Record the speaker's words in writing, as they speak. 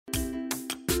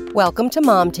Welcome to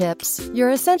Mom Tips, your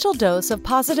essential dose of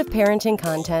positive parenting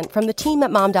content from the team at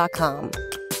mom.com.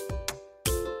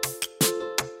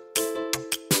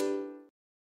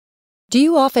 Do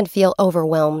you often feel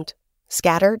overwhelmed,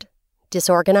 scattered,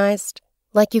 disorganized,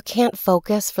 like you can't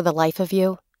focus for the life of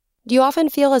you? Do you often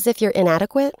feel as if you're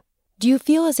inadequate? Do you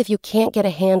feel as if you can't get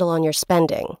a handle on your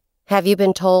spending? Have you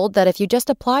been told that if you just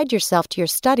applied yourself to your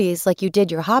studies like you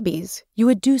did your hobbies, you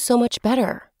would do so much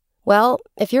better? Well,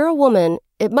 if you're a woman,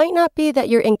 it might not be that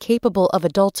you're incapable of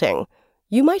adulting.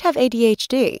 You might have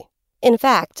ADHD. In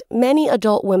fact, many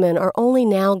adult women are only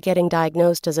now getting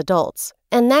diagnosed as adults,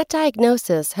 and that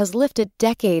diagnosis has lifted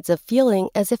decades of feeling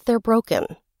as if they're broken.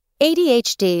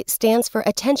 ADHD stands for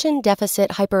Attention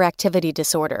Deficit Hyperactivity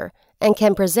Disorder and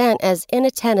can present as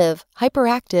inattentive,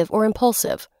 hyperactive, or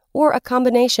impulsive, or a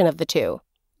combination of the two.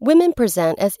 Women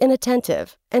present as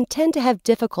inattentive and tend to have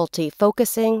difficulty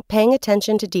focusing, paying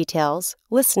attention to details,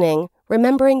 listening,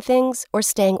 remembering things, or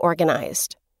staying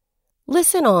organized.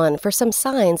 Listen on for some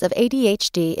signs of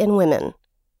ADHD in women.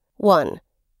 1.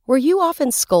 Were you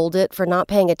often scolded for not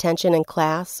paying attention in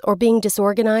class or being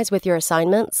disorganized with your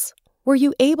assignments? Were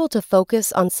you able to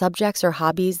focus on subjects or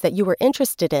hobbies that you were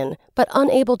interested in but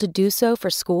unable to do so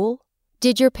for school?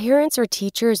 Did your parents or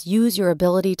teachers use your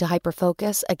ability to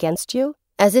hyperfocus against you,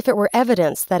 as if it were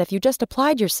evidence that if you just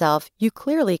applied yourself, you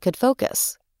clearly could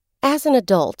focus? As an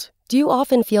adult, do you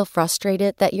often feel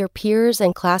frustrated that your peers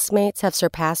and classmates have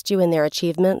surpassed you in their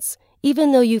achievements,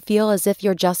 even though you feel as if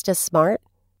you're just as smart?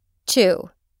 2.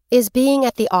 Is being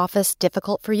at the office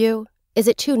difficult for you? Is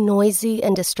it too noisy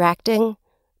and distracting?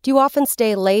 Do you often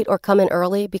stay late or come in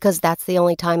early because that's the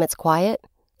only time it's quiet?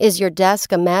 Is your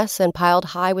desk a mess and piled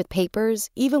high with papers,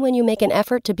 even when you make an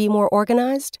effort to be more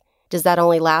organized? Does that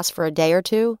only last for a day or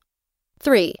two?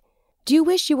 3. Do you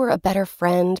wish you were a better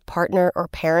friend, partner, or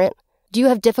parent? Do you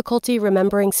have difficulty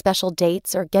remembering special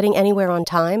dates or getting anywhere on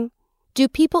time? Do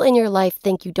people in your life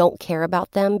think you don't care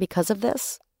about them because of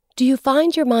this? Do you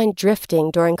find your mind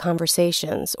drifting during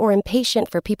conversations or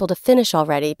impatient for people to finish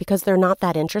already because they're not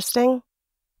that interesting?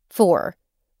 4.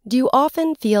 Do you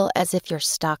often feel as if you're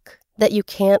stuck, that you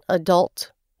can't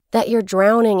adult, that you're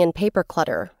drowning in paper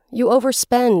clutter, you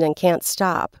overspend and can't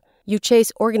stop, you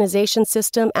chase organization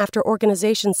system after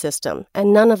organization system,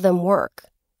 and none of them work?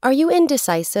 Are you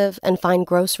indecisive and find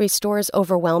grocery stores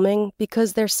overwhelming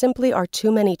because there simply are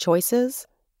too many choices?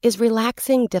 Is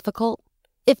relaxing difficult?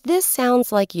 If this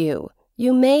sounds like you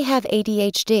may have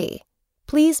ADHD.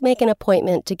 Please make an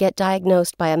appointment to get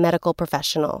diagnosed by a medical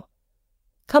professional.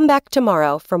 Come back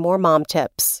tomorrow for more mom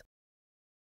tips.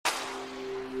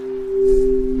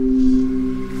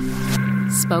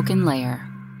 Spoken Layer.